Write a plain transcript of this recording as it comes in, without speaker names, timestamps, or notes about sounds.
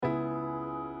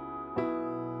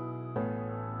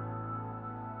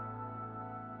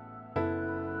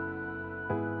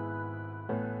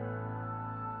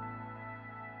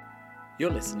You're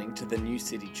listening to the New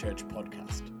City Church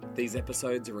podcast. These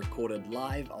episodes are recorded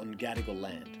live on Gadigal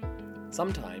land.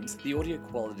 Sometimes the audio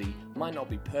quality might not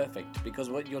be perfect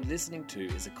because what you're listening to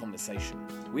is a conversation.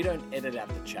 We don't edit out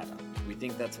the chatter. We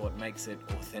think that's what makes it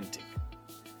authentic.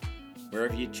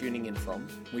 Wherever you're tuning in from,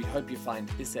 we hope you find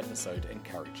this episode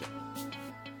encouraging.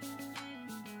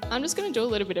 I'm just going to do a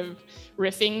little bit of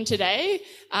riffing today.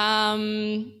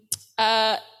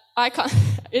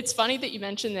 It's funny that you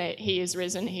mentioned that he is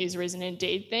risen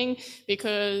indeed thing,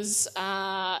 because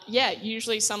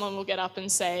usually someone will get up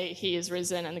and say he is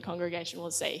risen and the congregation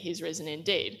will say he's risen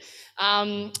indeed.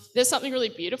 There's something really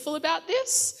beautiful about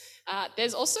this.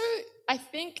 There's also, I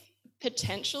think,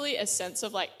 potentially a sense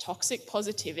of like toxic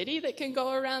positivity that can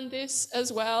go around this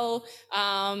as well,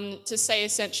 to say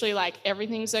essentially like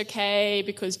everything's okay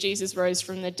because Jesus rose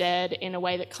from the dead in a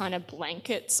way that kind of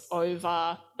blankets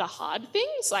over the hard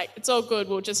things. Like, it's all good,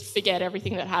 we'll just forget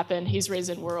everything that happened, he's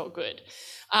risen, we're all good.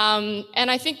 And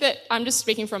I think that I'm just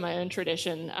speaking from my own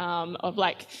tradition of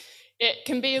like, it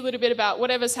can be a little bit about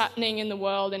whatever's happening in the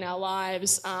world, in our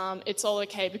lives, it's all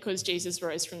okay because Jesus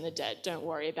rose from the dead, don't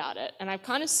worry about it. And I've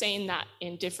kind of seen that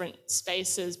in different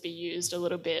spaces be used a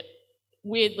little bit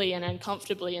weirdly and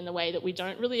uncomfortably in the way that we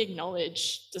don't really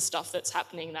acknowledge the stuff that's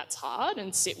happening that's hard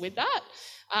and sit with that.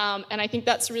 And I think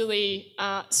that's really,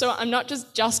 so I'm not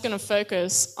just going to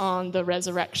focus on the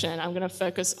resurrection, I'm going to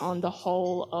focus on the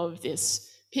whole of this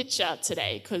picture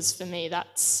today, because for me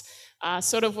that's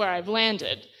sort of where I've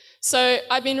landed. So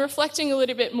I've been reflecting a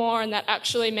little bit more, and that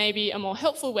actually maybe a more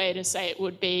helpful way to say it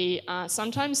would be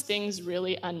sometimes things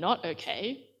really are not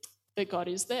okay, but God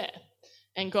is there.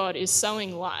 And God is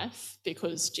sowing life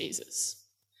because Jesus.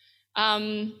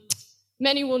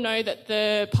 Many will know that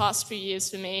the past few years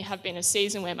for me have been a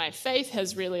season where my faith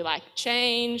has really like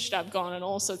changed. I've gone in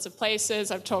all sorts of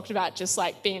places. I've talked about just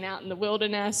like being out in the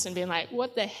wilderness and being like,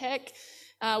 what the heck?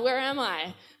 Where am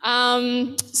I?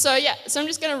 So I'm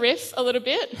just going to riff a little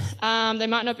bit. They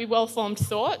might not be well-formed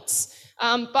thoughts,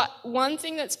 but one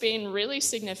thing that's been really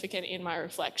significant in my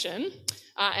reflection,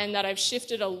 and that I've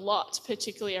shifted a lot,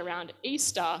 particularly around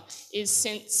Easter, is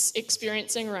since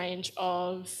experiencing a range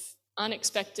of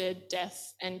unexpected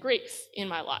death and grief in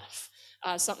my life,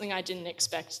 something I didn't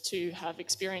expect to have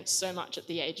experienced so much at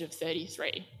the age of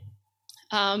 33.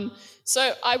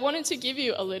 So I wanted to give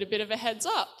you a little bit of a heads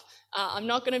up. I'm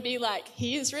not going to be like,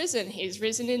 he is risen, he's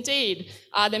risen indeed.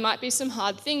 There might be some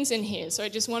hard things in here, so I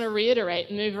just want to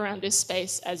reiterate, move around this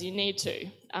space as you need to.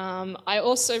 I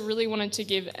also really wanted to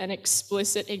give an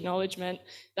explicit acknowledgement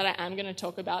that I am going to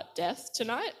talk about death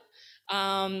tonight.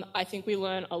 I think we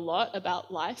learn a lot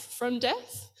about life from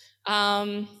death,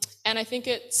 and I think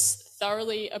it's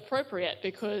thoroughly appropriate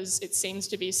because it seems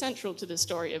to be central to the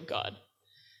story of God.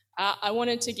 I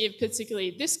wanted to give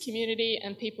particularly this community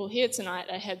and people here tonight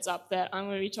a heads up that I'm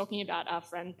going to be talking about our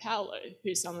friend Paolo,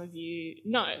 who some of you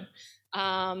know.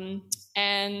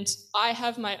 And I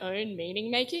have my own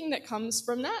meaning making that comes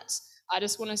from that. I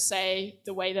just want to say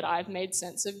the way that I've made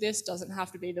sense of this doesn't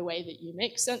have to be the way that you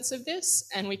make sense of this,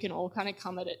 and we can all kind of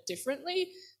come at it differently.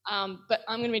 But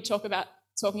I'm going to be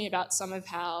talking about some of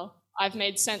how I've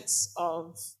made sense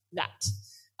of that.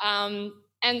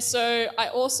 And so I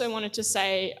also wanted to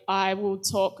say I will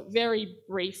talk very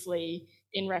briefly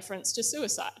in reference to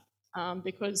suicide,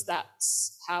 because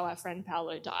that's how our friend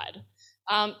Paolo died.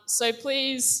 So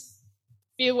please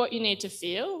feel what you need to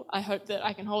feel. I hope that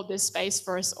I can hold this space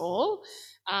for us all,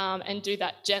 and do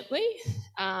that gently.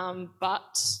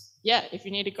 But if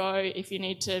you need to go, if you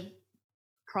need to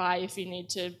cry, if you need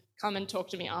to come and talk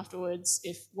to me afterwards,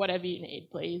 if whatever you need,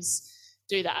 please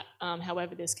do that,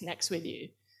 however this connects with you.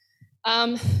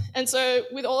 And so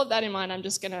with all of that in mind, I'm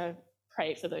just going to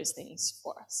pray for those things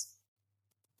for us.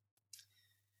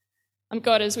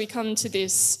 God, as we come to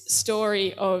this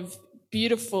story of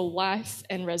beautiful life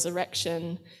and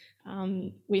resurrection,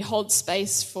 we hold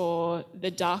space for the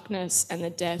darkness and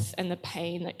the death and the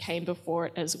pain that came before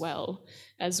it as well,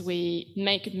 as we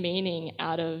make meaning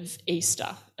out of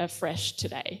Easter afresh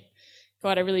today.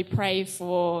 God, I really pray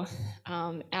for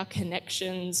our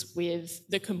connections with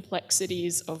the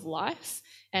complexities of life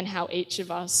and how each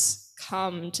of us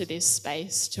come to this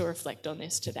space to reflect on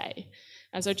this today.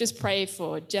 And so just pray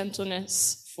for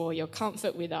gentleness, for your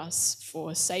comfort with us,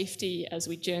 for safety as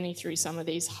we journey through some of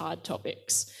these hard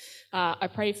topics. I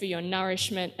pray for your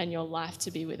nourishment and your life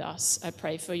to be with us. I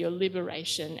pray for your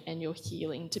liberation and your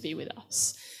healing to be with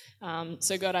us.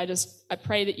 So God, I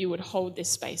pray that you would hold this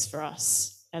space for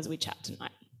us as we chat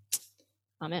tonight.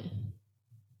 Amen.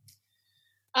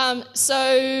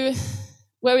 So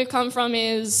where we've come from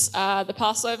is the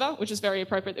Passover, which is very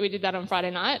appropriate that we did that on Friday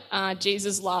night,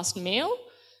 Jesus' last meal.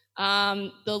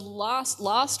 The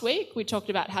last week, we talked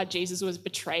about how Jesus was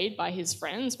betrayed by his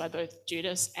friends, by both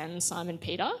Judas and Simon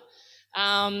Peter.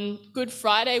 Good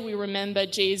Friday, we remember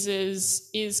Jesus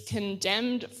is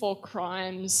condemned for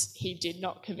crimes he did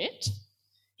not commit.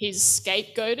 He's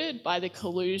scapegoated by the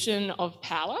collusion of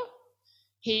power.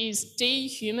 He's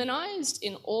dehumanized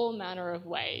in all manner of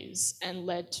ways and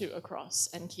led to a cross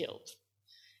and killed.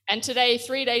 And today,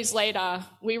 3 days later,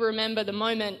 we remember the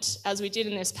moment, as we did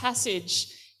in this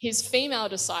passage, his female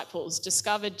disciples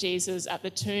discovered Jesus at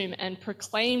the tomb and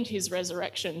proclaimed his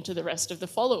resurrection to the rest of the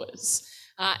followers.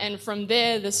 And from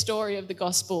there, the story of the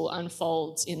gospel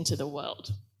unfolds into the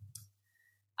world.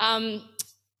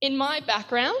 In my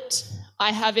background,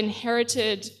 I have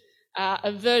inherited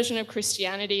a version of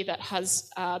Christianity that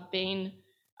has been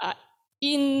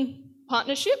in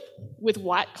partnership with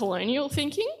white colonial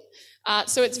thinking.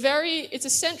 So it's a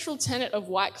central tenet of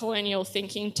white colonial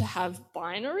thinking to have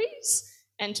binaries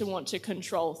and to want to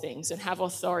control things and have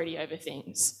authority over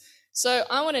things. So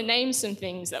I want to name some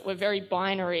things that were very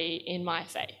binary in my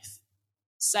faith.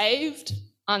 Saved,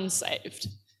 unsaved.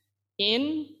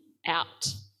 In, out.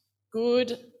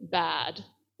 Good, bad.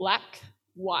 Black,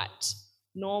 white.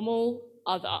 Normal,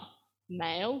 other.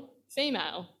 Male,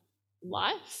 female.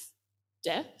 Life,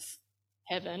 death,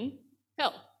 heaven,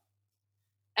 hell.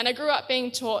 And I grew up being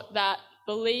taught that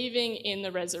believing in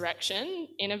the resurrection,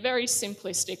 in a very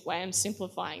simplistic way, I'm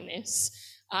simplifying this,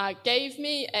 gave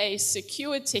me a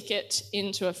secure ticket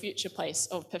into a future place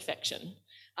of perfection,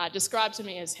 described to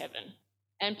me as heaven.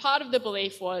 And part of the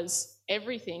belief was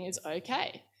everything is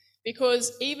okay.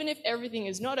 Because even if everything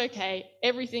is not okay,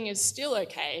 everything is still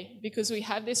okay because we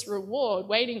have this reward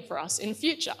waiting for us in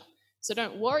future. So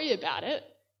don't worry about it.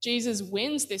 Jesus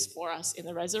wins this for us in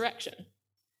the resurrection.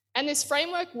 And this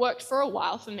framework worked for a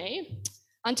while for me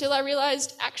until I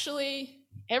realized actually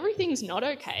everything's not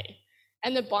okay.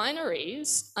 And the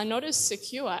binaries are not as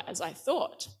secure as I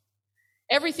thought.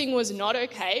 Everything was not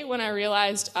okay when I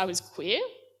realized I was queer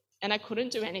and I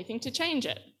couldn't do anything to change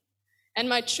it. And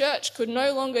my church could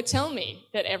no longer tell me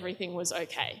that everything was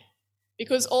okay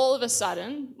because all of a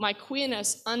sudden my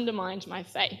queerness undermined my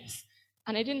faith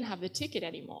and I didn't have the ticket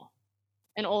anymore.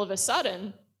 And all of a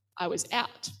sudden I was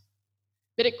out.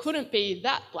 But it couldn't be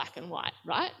that black and white,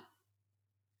 right?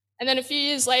 And then a few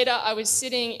years later, I was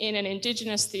sitting in an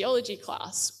Indigenous theology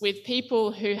class with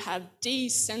people who have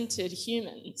de-centered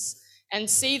humans and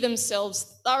see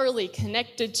themselves thoroughly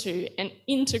connected to and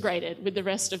integrated with the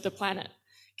rest of the planet,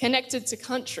 connected to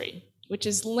country, which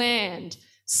is land,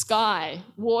 sky,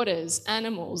 waters,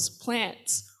 animals,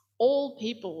 plants, all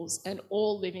peoples and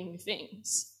all living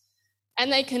things.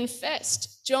 And they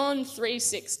confessed John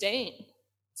 3:16,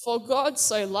 for God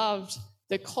so loved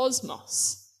the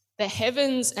cosmos, the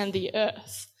heavens and the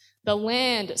earth, the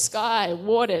land, sky,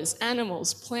 waters,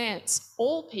 animals, plants,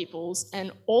 all peoples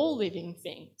and all living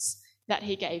things, that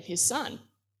he gave his son,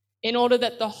 in order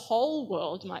that the whole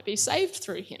world might be saved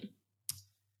through him.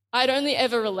 I'd only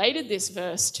ever related this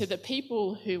verse to the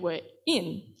people who were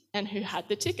in and who had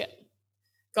the ticket.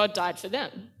 God died for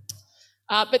them.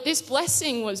 But this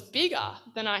blessing was bigger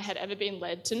than I had ever been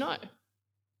led to know.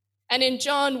 And in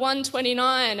John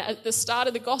 1:29, at the start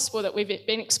of the gospel that we've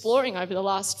been exploring over the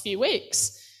last few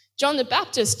weeks, John the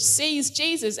Baptist sees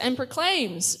Jesus and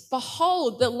proclaims,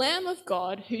 behold, the Lamb of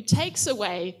God who takes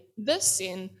away the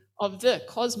sin of the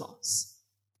cosmos.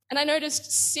 And I noticed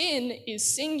sin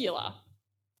is singular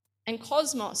and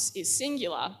cosmos is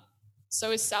singular.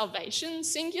 So is salvation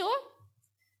singular?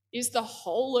 Is the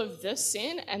whole of the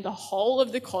sin and the whole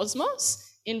of the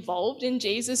cosmos involved in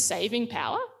Jesus' saving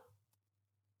power?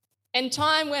 And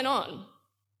time went on.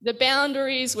 The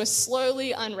boundaries were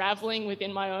slowly unraveling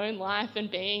within my own life and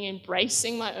being,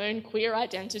 embracing my own queer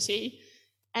identity,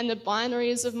 and the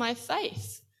binaries of my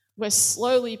faith were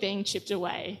slowly being chipped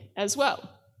away as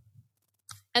well.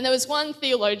 And there was one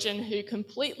theologian who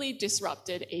completely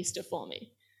disrupted Easter for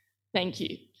me. Thank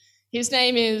you. His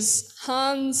name is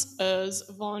Hans Urs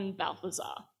von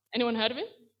Balthasar. Anyone heard of him?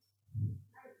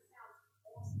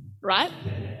 Right?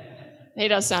 He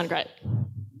does sound great.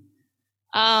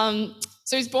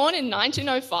 So he was born in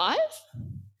 1905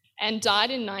 and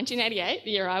died in 1988,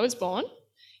 the year I was born.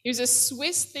 He was a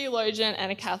Swiss theologian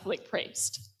and a Catholic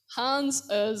priest. Hans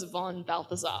Urs von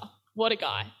Balthasar. What a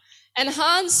guy. And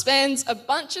Hans spends a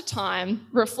bunch of time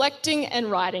reflecting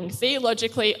and writing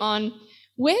theologically on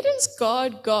where does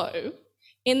God go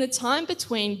in the time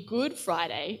between Good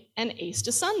Friday and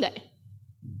Easter Sunday?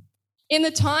 In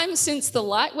the time since the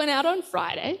light went out on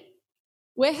Friday,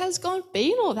 where has God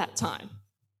been all that time?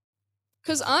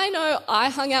 Because I know I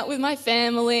hung out with my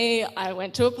family, I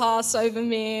went to a Passover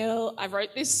meal, I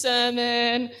wrote this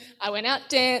sermon, I went out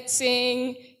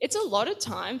dancing. It's a lot of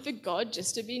time for God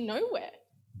just to be nowhere.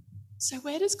 So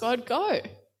where does God go?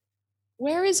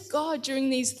 Where is God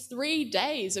during these 3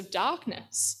 days of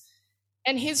darkness?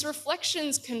 And his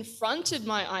reflections confronted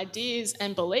my ideas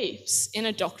and beliefs in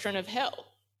a doctrine of hell.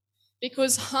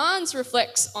 Because Hans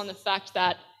reflects on the fact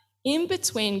that in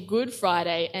between Good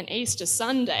Friday and Easter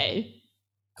Sunday,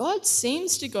 God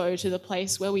seems to go to the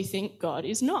place where we think God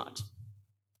is not.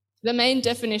 The main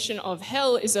definition of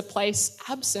hell is a place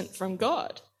absent from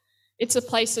God. It's a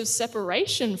place of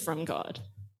separation from God.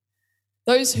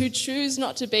 Those who choose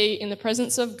not to be in the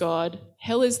presence of God,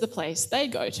 hell is the place they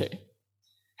go to.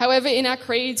 However, in our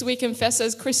creeds, we confess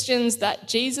as Christians that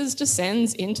Jesus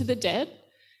descends into the dead.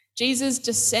 Jesus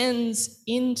descends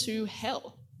into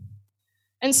hell.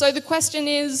 And so the question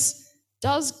is,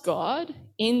 does God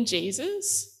in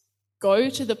Jesus go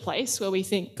to the place where we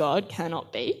think God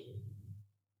cannot be?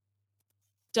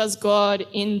 Does God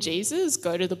in Jesus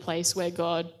go to the place where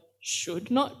God should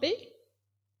not be?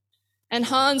 And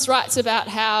Hans writes about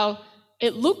how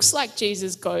it looks like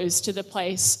Jesus goes to the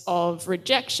place of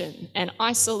rejection and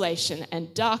isolation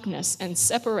and darkness and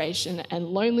separation and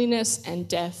loneliness and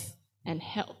death and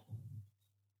hell.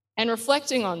 And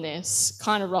reflecting on this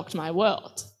kind of rocked my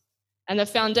world. And the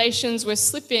foundations were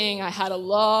slipping. I had a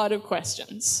lot of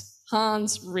questions.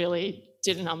 Hans really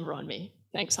did a number on me.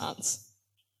 Thanks, Hans.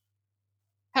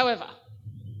 However,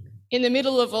 in the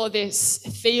middle of all this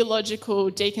theological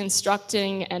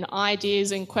deconstructing and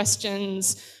ideas and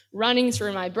questions running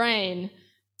through my brain,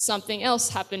 something else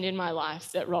happened in my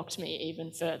life that rocked me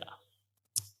even further.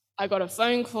 I got a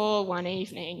phone call one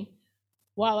evening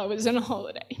while I was on a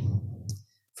holiday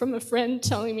from a friend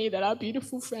telling me that our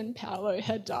beautiful friend Paolo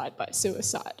had died by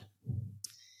suicide.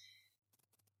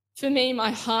 For me,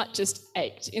 my heart just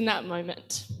ached in that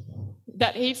moment,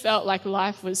 that he felt like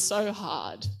life was so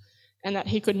hard and that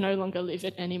he could no longer live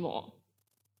it anymore,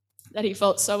 that he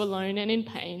felt so alone and in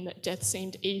pain that death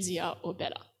seemed easier or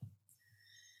better.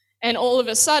 And all of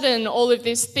a sudden, all of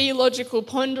this theological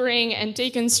pondering and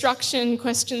deconstruction,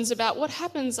 questions about what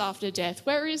happens after death,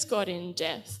 where is God in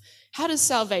death, how does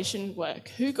salvation work,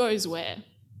 who goes where?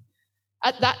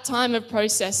 At that time of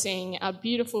processing our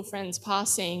beautiful friend's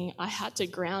passing, I had to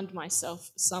ground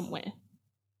myself somewhere.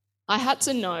 I had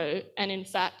to know, and in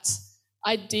fact,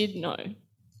 I did know,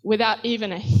 without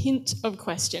even a hint of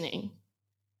questioning,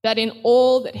 that in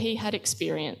all that he had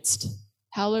experienced,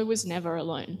 Paolo was never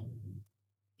alone.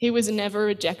 He was never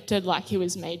rejected like he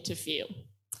was made to feel.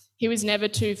 He was never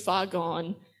too far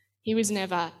gone. He was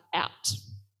never out,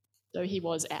 though he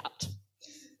was out,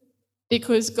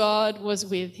 because God was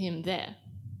with him there.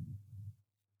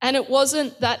 And it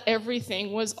wasn't that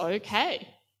everything was okay.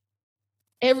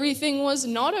 Everything was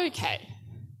not okay.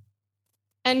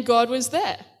 And God was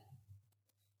there.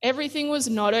 Everything was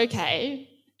not okay,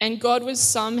 and God was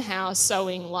somehow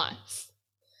sowing life.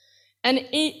 And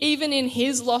even in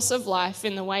his loss of life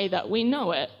in the way that we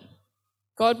know it,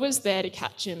 God was there to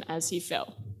catch him as he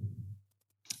fell.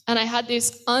 And I had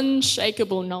this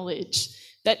unshakable knowledge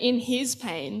that in his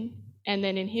pain and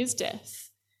then in his death,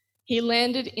 he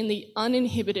landed in the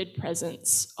uninhibited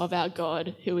presence of our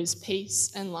God, who is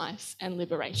peace and life and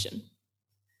liberation.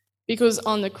 Because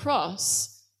on the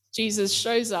cross, Jesus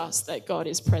shows us that God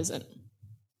is present.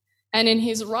 And in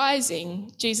his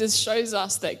rising, Jesus shows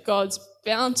us that God's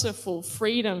bountiful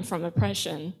freedom from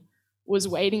oppression was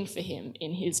waiting for him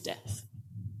in his death.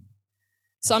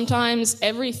 Sometimes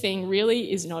everything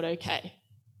really is not okay,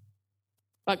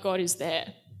 but God is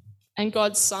there, and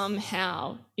God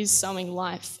somehow is sowing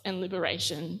life and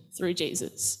liberation through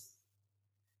Jesus.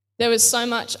 There was so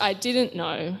much I didn't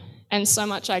know and so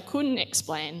much I couldn't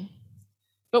explain,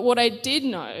 but what I did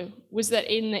know was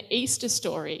that in the Easter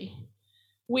story,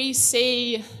 we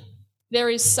see there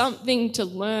is something to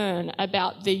learn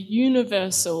about the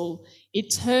universal,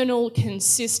 eternal,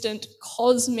 consistent,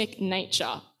 cosmic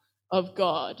nature of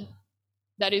God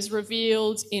that is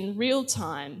revealed in real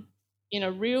time, in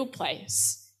a real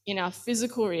place, in our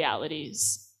physical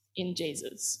realities, in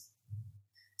Jesus.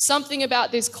 Something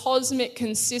about this cosmic,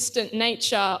 consistent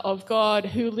nature of God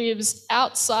who lives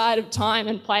outside of time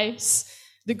and place,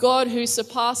 the God who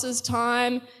surpasses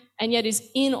time and yet is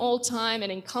in all time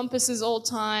and encompasses all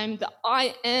time, the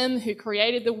I am who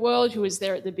created the world, who is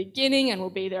there at the beginning and will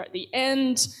be there at the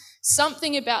end.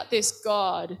 Something about this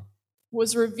God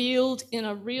was revealed in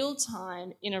a real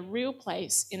time, in a real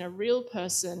place, in a real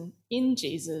person, in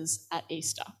Jesus at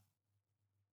Easter.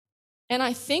 And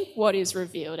I think what is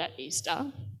revealed at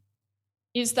Easter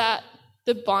is that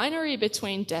the binary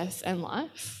between death and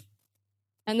life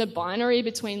and the binary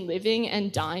between living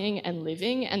and dying and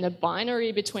living, and the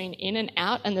binary between in and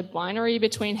out, and the binary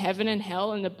between heaven and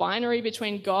hell, and the binary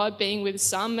between God being with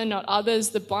some and not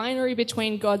others, the binary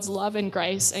between God's love and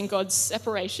grace and God's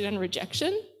separation and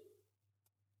rejection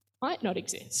might not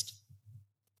exist.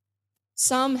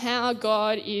 Somehow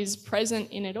God is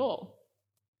present in it all.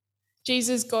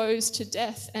 Jesus goes to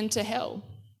death and to hell.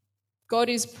 God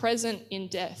is present in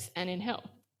death and in hell.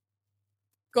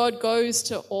 God goes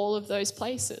to all of those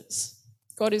places.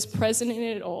 God is present in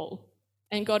it all,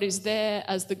 and God is there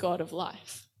as the God of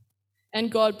life. And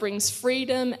God brings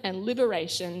freedom and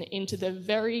liberation into the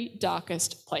very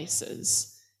darkest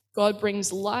places. God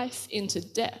brings life into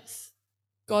death.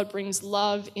 God brings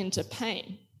love into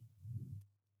pain.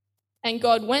 And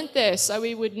God went there so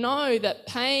we would know that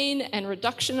pain and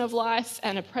reduction of life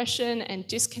and oppression and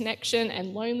disconnection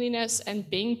and loneliness and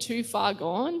being too far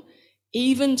gone,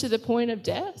 even to the point of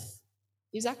death,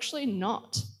 is actually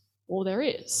not all there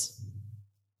is.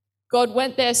 God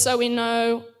went there so we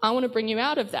know, I want to bring you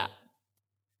out of that.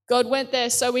 God went there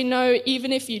so we know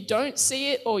even if you don't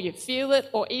see it or you feel it,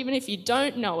 or even if you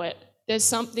don't know it, there's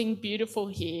something beautiful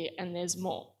here and there's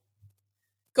more.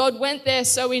 God went there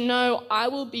so we know I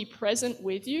will be present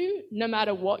with you no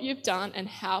matter what you've done and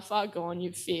how far gone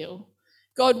you feel.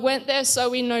 God went there so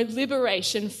we know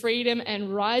liberation, freedom,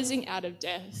 and rising out of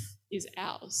death is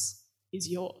ours, is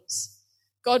yours.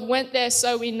 God went there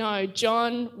so we know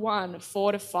John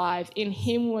 1:4-5, in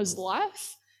him was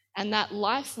life, and that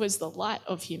life was the light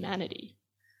of humanity.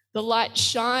 The light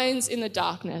shines in the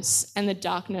darkness, and the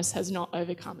darkness has not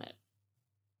overcome it.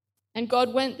 And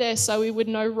God went there so we would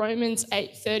know Romans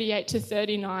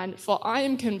 8:38-39, for I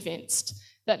am convinced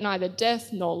that neither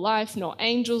death, nor life, nor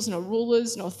angels, nor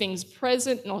rulers, nor things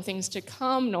present, nor things to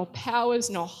come, nor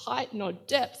powers, nor height, nor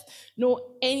depth, nor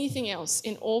anything else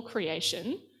in all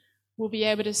creation will be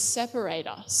able to separate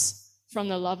us from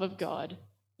the love of God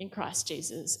in Christ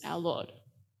Jesus our Lord.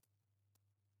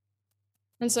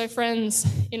 And so, friends,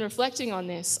 in reflecting on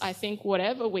this, I think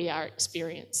whatever we are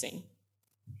experiencing,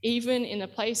 even in the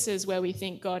places where we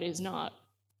think God is not,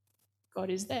 God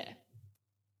is there.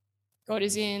 God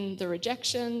is in the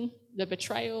rejection, the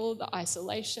betrayal, the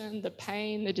isolation, the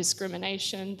pain, the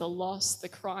discrimination, the loss, the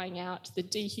crying out, the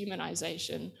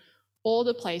dehumanization, all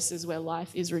the places where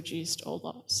life is reduced or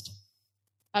lost.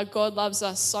 Our God loves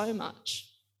us so much,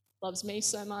 loves me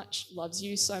so much, loves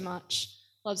you so much,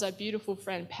 loves our beautiful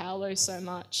friend Paolo so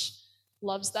much,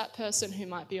 loves that person who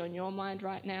might be on your mind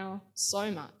right now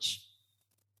so much.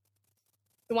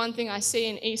 The one thing I see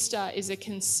in Easter is a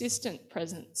consistent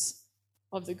presence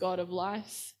of the God of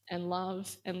life and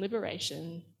love and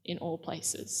liberation in all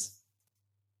places.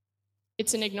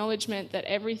 It's an acknowledgement that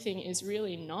everything is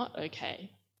really not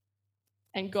okay,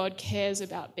 and God cares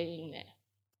about being there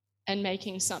and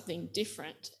making something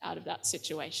different out of that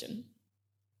situation.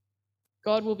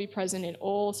 God will be present in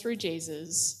all through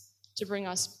Jesus to bring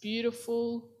us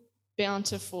beautiful,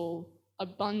 bountiful,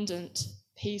 abundant,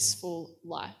 peaceful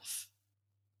life,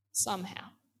 somehow.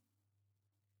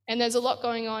 And there's a lot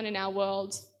going on in our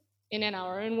world, in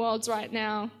our own worlds right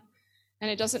now, and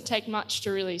it doesn't take much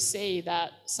to really see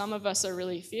that some of us are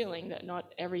really feeling that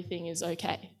not everything is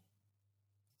okay.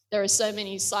 There are so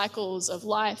many cycles of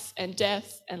life and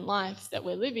death and life that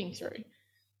we're living through.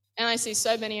 And I see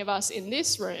so many of us in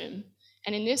this room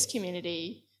and in this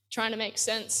community trying to make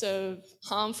sense of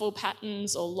harmful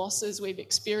patterns or losses we've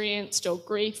experienced or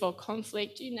grief or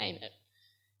conflict, you name it.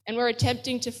 And we're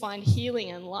attempting to find healing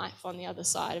and life on the other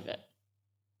side of it.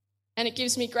 And it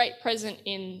gives me great comfort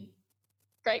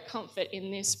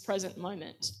in this present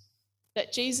moment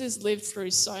that Jesus lived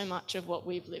through so much of what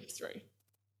we've lived through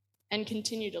and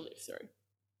continue to live through.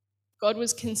 God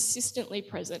was consistently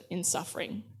present in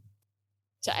suffering,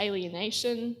 to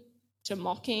alienation, to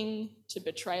mocking, to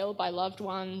betrayal by loved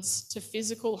ones, to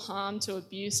physical harm, to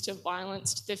abuse, to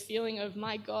violence, to the feeling of,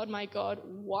 my God,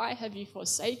 why have you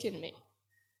forsaken me?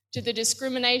 To the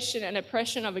discrimination and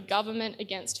oppression of a government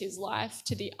against his life,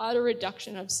 to the utter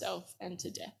reduction of self and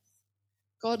to death.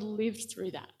 God lived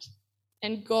through that,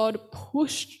 and God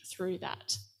pushed through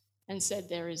that and said,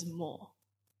 there is more,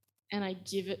 and I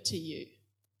give it to you.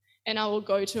 And I will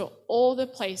go to all the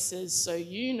places so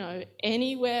you know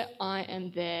anywhere I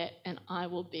am there, and I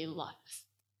will be life.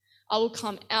 I will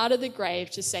come out of the grave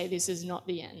to say this is not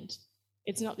the end.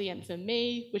 It's not the end for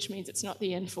me, which means it's not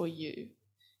the end for you.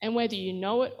 And whether you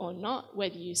know it or not,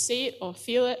 whether you see it or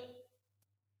feel it,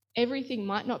 everything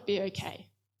might not be okay.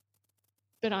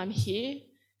 But I'm here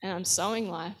and I'm sowing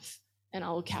life, and I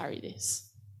will carry this.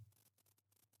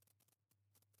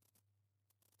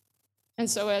 And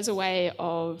so as a way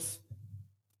of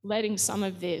letting some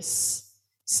of this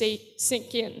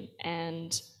sink in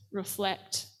and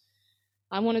reflect,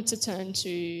 I wanted to turn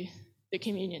to the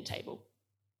communion table,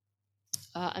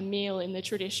 a meal in the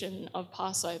tradition of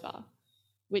Passover,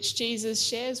 which Jesus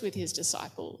shares with his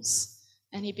disciples,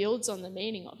 and he builds on the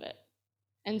meaning of it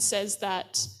and says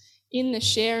that in the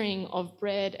sharing of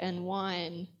bread and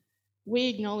wine, we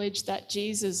acknowledge that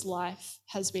Jesus' life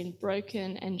has been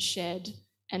broken and shed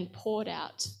and poured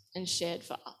out and shared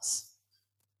for us.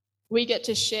 We get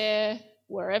to share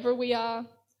wherever we are,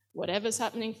 whatever's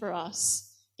happening for us,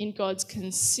 in God's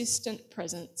consistent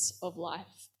presence of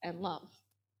life and love.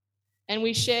 And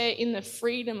we share in the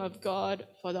freedom of God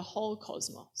for the whole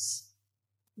cosmos,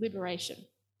 liberation.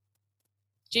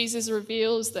 Jesus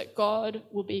reveals that God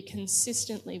will be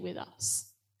consistently with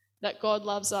us, that God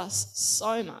loves us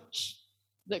so much,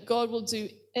 that God will do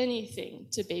anything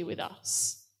to be with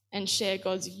us and share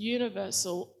God's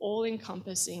universal,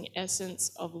 all-encompassing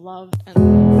essence of love and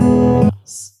love with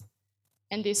us.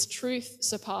 And this truth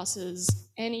surpasses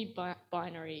any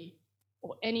binary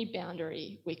or any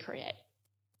boundary we create.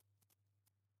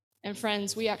 And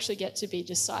friends, we actually get to be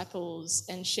disciples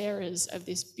and sharers of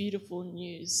this beautiful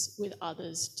news with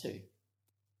others too.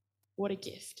 What a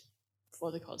gift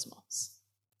for the cosmos.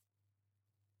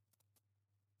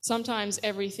 Sometimes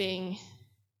everything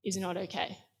is not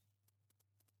okay.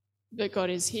 But God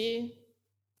is here,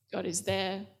 God is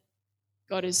there,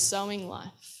 God is sowing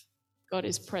life, God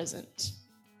is present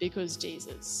because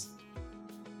Jesus.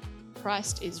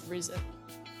 Christ is risen.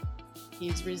 He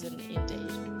is risen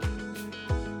indeed.